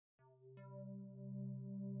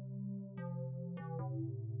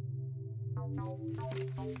Hey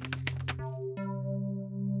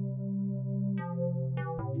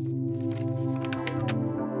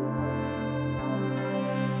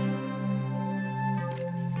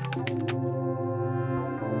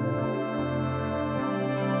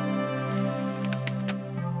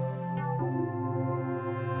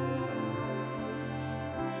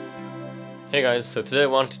guys, so today I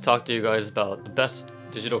wanted to talk to you guys about the best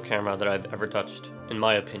digital camera that I've ever touched, in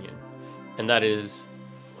my opinion. And that is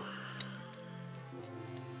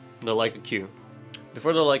the Leica Q.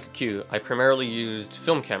 Before the Leica Q, I primarily used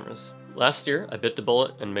film cameras. Last year, I bit the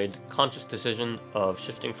bullet and made the conscious decision of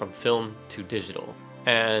shifting from film to digital.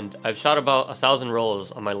 And I've shot about 1,000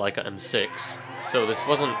 rolls on my Leica M6, so this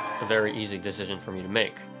wasn't a very easy decision for me to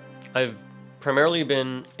make. I've primarily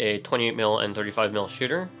been a 28mm and 35mm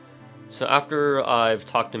shooter. So after I've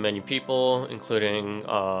talked to many people, including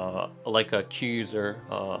a Leica Q user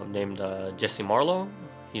named Jesse Marlowe,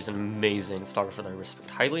 he's an amazing photographer that I respect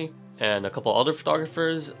highly, and a couple other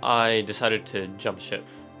photographers, I decided to jump ship.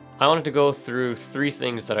 I wanted to go through 3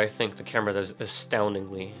 things that I think the camera does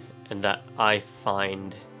astoundingly, and that I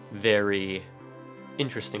find very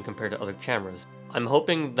interesting compared to other cameras. I'm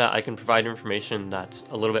hoping that I can provide information that's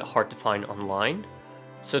a little bit hard to find online,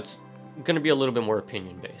 so it's going to be a little bit more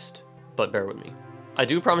opinion-based. But bear with me. I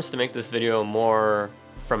do promise to make this video more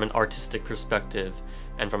from an artistic perspective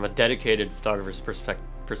and from a dedicated photographer's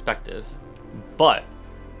perspective. But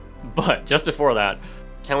just before that,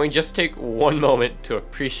 can we just take one moment to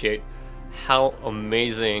appreciate how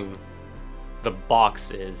amazing the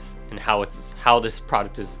box is and how this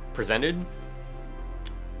product is presented?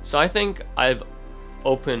 So I think I've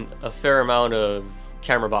opened a fair amount of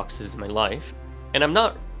camera boxes in my life, and I'm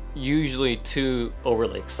not usually too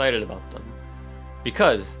overly excited about them,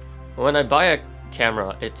 because when I buy a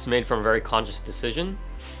camera, it's made from a very conscious decision.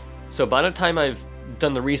 So by the time I've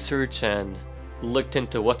done the research and looked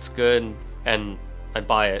into what's good, and I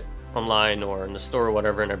buy it online or in the store or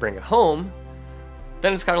whatever, and I bring it home,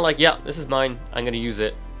 then it's kind of like, yeah, this is mine, I'm going to use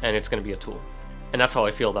it, and it's going to be a tool. And that's how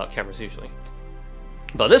I feel about cameras usually.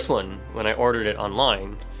 But this one, when I ordered it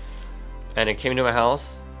online and it came to my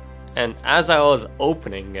house, and as I was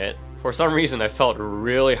opening it, for some reason I felt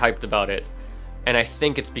really hyped about it, and I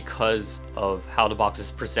think it's because of how the box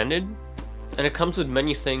is presented. And it comes with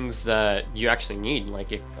many things that you actually need,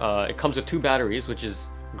 like it comes with 2 batteries, which is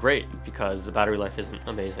great because the battery life isn't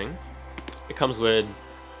amazing. It comes with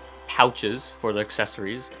pouches for the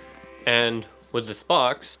accessories, and with this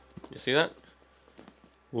box, you see that?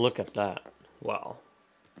 Look at that, wow.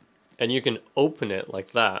 And you can open it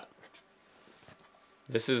like that.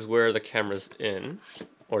 This is where the camera's in,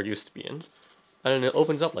 or used to be in, and then it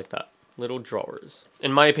opens up like that, little drawers.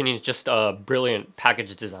 In my opinion, it's just a brilliant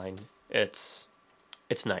package design. It's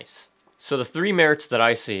nice. So the 3 merits that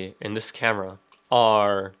I see in this camera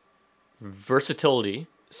are versatility,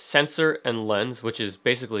 sensor and lens, which is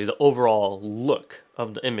basically the overall look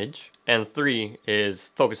of the image, and 3 is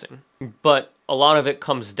focusing. But a lot of it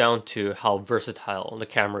comes down to how versatile the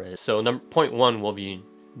camera is. So point 1 will be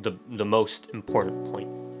the most important point.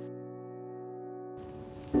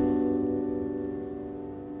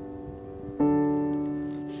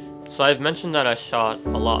 So I've mentioned that I shot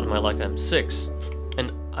a lot on my Leica M6,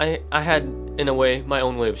 and I had, in a way, my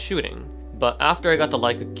own way of shooting. But after I got the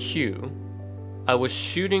Leica Q, I was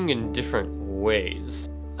shooting in different ways.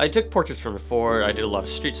 I took portraits from before, I did a lot of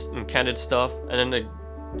street and candid stuff, and then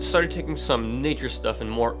I started taking some nature stuff and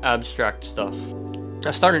more abstract stuff.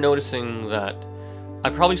 I started noticing that I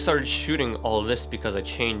probably started shooting all of this because I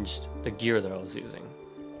changed the gear that I was using.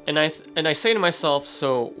 And I say to myself,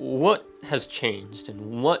 so what has changed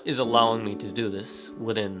and what is allowing me to do this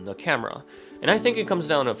within the camera? And I think it comes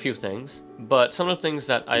down to a few things, but some of the things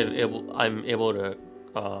that I'm able to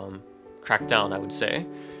crack down, I would say,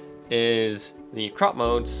 is the crop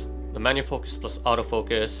modes, the manual focus plus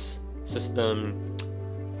autofocus system,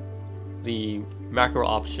 the macro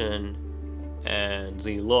option, and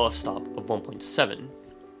the low f-stop of 1.7.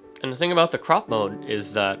 And the thing about the crop mode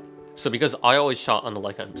is that, so because I always shot on the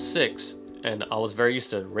Leica M6, and I was very used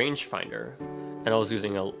to rangefinder, and I was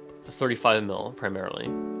using a 35mm primarily,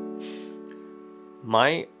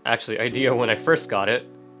 my actually idea when I first got it,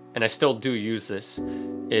 and I still do use this,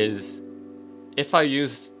 is if I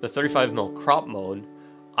use the 35mm crop mode,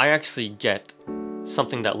 I actually get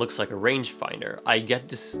something that looks like a rangefinder. I get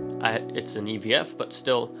this, it's an EVF, but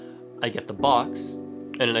still I get the box,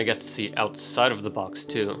 and then I get to see outside of the box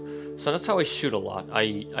too. So that's how I shoot a lot. I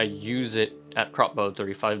use it at crop mode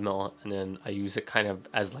 35mm, and then I use it kind of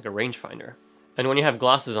as like a rangefinder. And when you have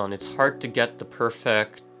glasses on, it's hard to get the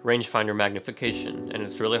perfect rangefinder magnification, and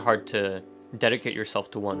it's really hard to dedicate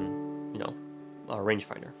yourself to one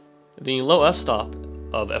rangefinder. The low f-stop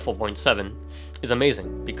of f4.7 is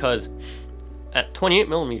amazing because at 28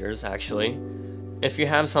 millimeters, actually, if you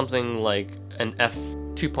have something like an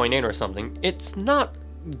f2.8 or something, it's not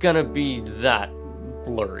gonna be that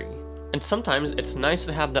blurry. And sometimes it's nice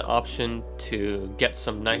to have the option to get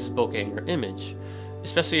some nice bokeh in your image,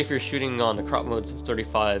 especially if you're shooting on the crop modes of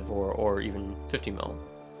 35 or even 50mm.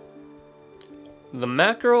 The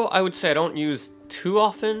macro, I would say I don't use too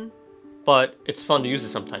often, but it's fun to use it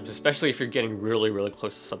sometimes, especially if you're getting really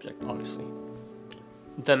close to subject, obviously.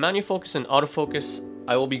 The manual focus and autofocus,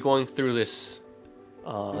 I will be going through this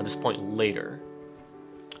point later.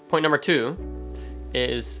 Point number 2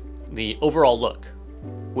 is the overall look,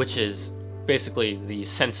 which is basically the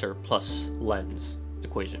sensor plus lens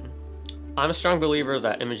equation. I'm a strong believer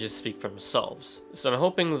that images speak for themselves, so I'm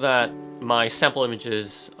hoping that my sample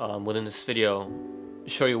images within this video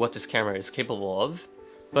show you what this camera is capable of,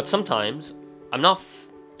 but sometimes I'm not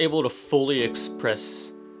able to fully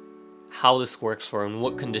express how this works for and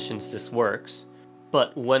what conditions this works,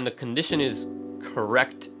 but when the condition is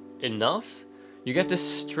correct enough, you get this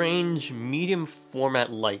strange medium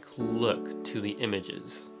format-like look to the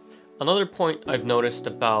images. Another point I've noticed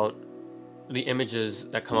about the images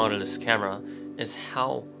that come out of this camera is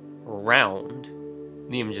how round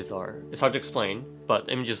the images are. It's hard to explain, but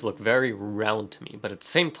images look very round to me, but at the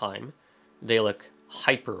same time, they look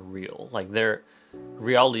hyper real. Like they're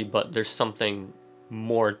reality, but there's something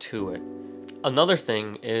more to it. Another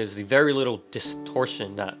thing is the very little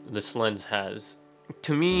distortion that this lens has.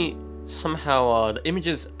 To me, somehow the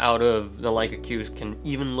images out of the Leica Qs can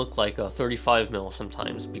even look like a 35mm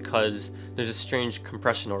sometimes because there's a strange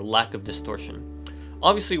compression or lack of distortion.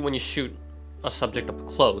 Obviously, when you shoot a subject up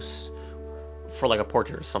close for like a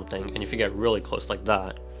portrait or something, and if you get really close like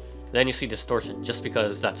that, then you see distortion just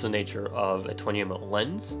because that's the nature of a 20mm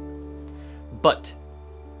lens. But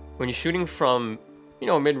when you're shooting from,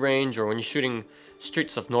 mid-range, or when you're shooting street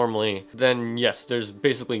stuff normally, then yes, there's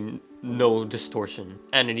basically no distortion,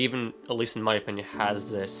 and it even, at least in my opinion, has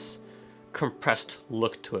this compressed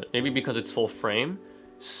look to it. Maybe because it's full frame,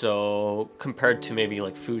 so compared to maybe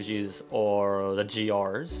like Fuji's or the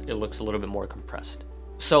GRs, it looks a little bit more compressed.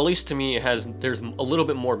 So at least to me, there's a little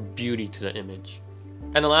bit more beauty to the image.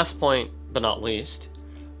 And the last point, but not least,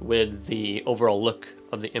 with the overall look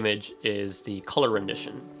of the image is the color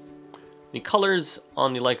rendition. The colors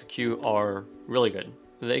on the Leica Q are really good.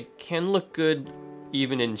 They can look good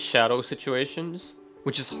even in shadow situations,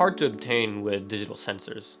 which is hard to obtain with digital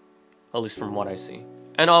sensors, at least from what I see.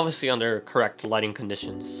 And obviously under correct lighting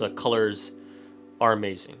conditions, the colors are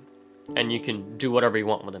amazing. And you can do whatever you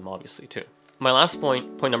want with them, obviously, too. My last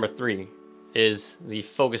point number 3, is the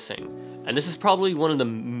focusing. And this is probably one of the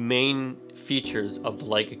main features of the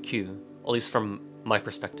Leica Q, at least from my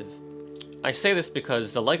perspective. I say this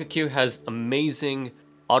because the Leica Q has amazing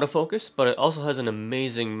autofocus, but it also has an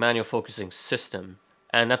amazing manual focusing system.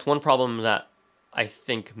 And that's one problem that I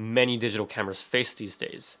think many digital cameras face these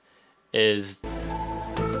days, is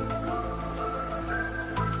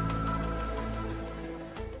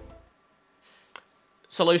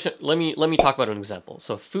so let me talk about an example.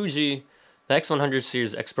 So Fuji, the X100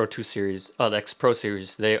 series, X Pro 2 series, the X Pro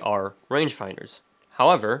series, they are rangefinders.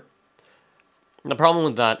 However, the problem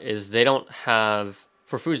with that is they don't have,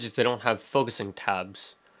 for Fuji's, they don't have focusing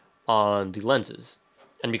tabs on the lenses.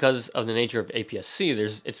 And because of the nature of APS-C,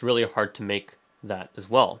 it's really hard to make that as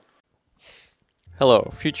well.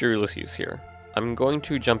 Hello, Future Ulysses here. I'm going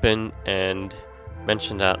to jump in and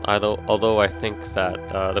mention that although I think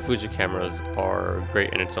that the Fuji cameras are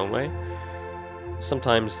great in its own way,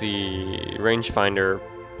 sometimes the rangefinder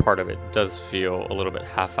part of it does feel a little bit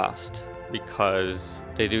half-assed, because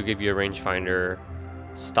they do give you a rangefinder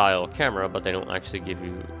style camera, but they don't actually give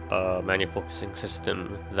you a manual focusing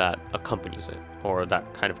system that accompanies it, or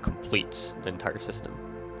that kind of completes the entire system.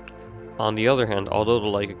 On the other hand, although the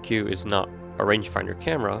Leica Q is not a rangefinder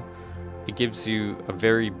camera, it gives you a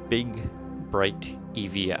very big, bright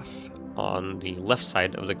EVF on the left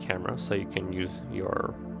side of the camera, so you can use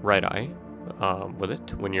your right eye with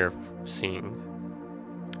it when you're seeing.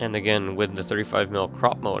 And again, with the 35mm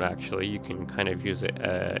crop mode, actually, you can kind of use it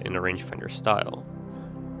in a rangefinder style.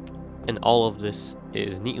 And all of this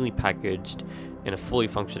is neatly packaged in a fully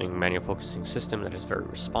functioning manual focusing system that is very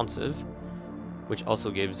responsive, which also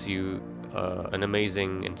gives you an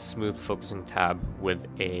amazing and smooth focusing tab with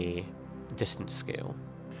a distance scale.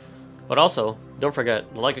 But also, don't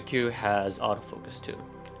forget, the Leica Q has autofocus too.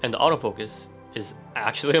 And the autofocus is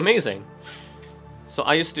actually amazing. So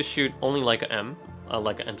I used to shoot only Leica M,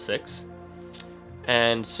 Leica M6,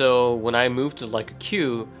 And so when I moved to Leica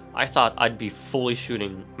Q, I thought I'd be fully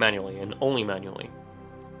shooting manually and only manually.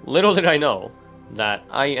 Little did I know that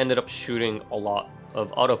I ended up shooting a lot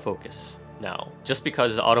of autofocus now, just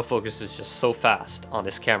because the autofocus is just so fast on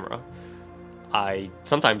this camera.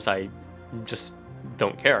 Sometimes I just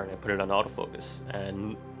don't care and I put it on autofocus,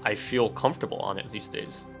 and I feel comfortable on it these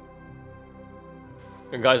days.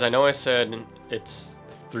 And guys, I know I said it's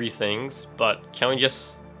 3 things, but can we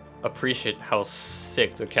just appreciate how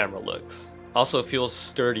sick the camera looks? Also, it feels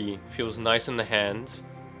sturdy, feels nice in the hands.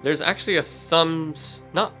 There's actually a thumbs,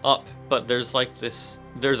 not up, but there's like this,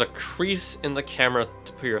 there's a crease in the camera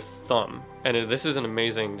to put your thumb. And this is an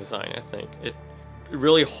amazing design, I think. It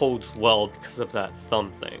really holds well because of that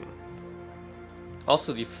thumb thing.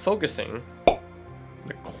 Also, the focusing,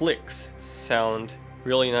 the clicks sound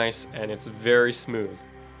really nice and it's very smooth.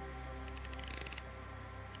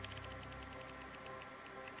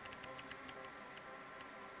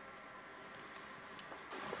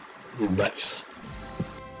 Nice.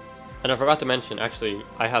 And I forgot to mention, actually,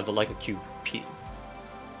 I have the Leica Q-P.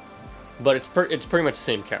 But it's pretty much the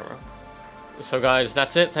same camera. So guys,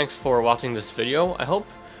 that's it. Thanks for watching this video. I hope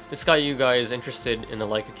this got you guys interested in the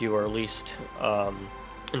Leica Q, or at least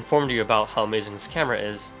informed you about how amazing this camera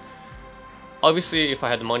is. Obviously, if I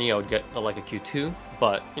had the money, I would get a Leica Q2,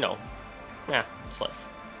 but, you know, it's life.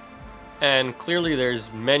 And clearly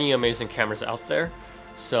there's many amazing cameras out there,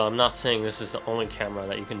 so I'm not saying this is the only camera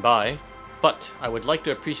that you can buy, but I would like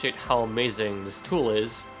to appreciate how amazing this tool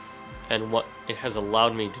is and what it has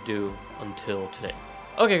allowed me to do until today.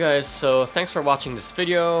 Okay guys, so thanks for watching this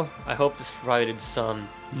video. I hope this provided some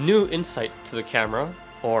new insight to the camera,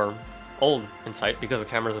 or old insight because the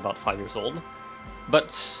camera is about 5 years old.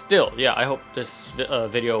 But still, yeah, I hope this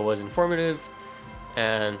video was informative,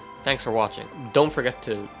 and thanks for watching. Don't forget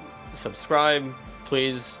to subscribe,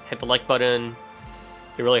 please hit the like button.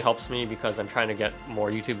 It really helps me because I'm trying to get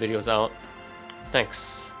more YouTube videos out.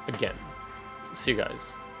 Thanks again. See you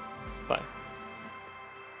guys. Bye.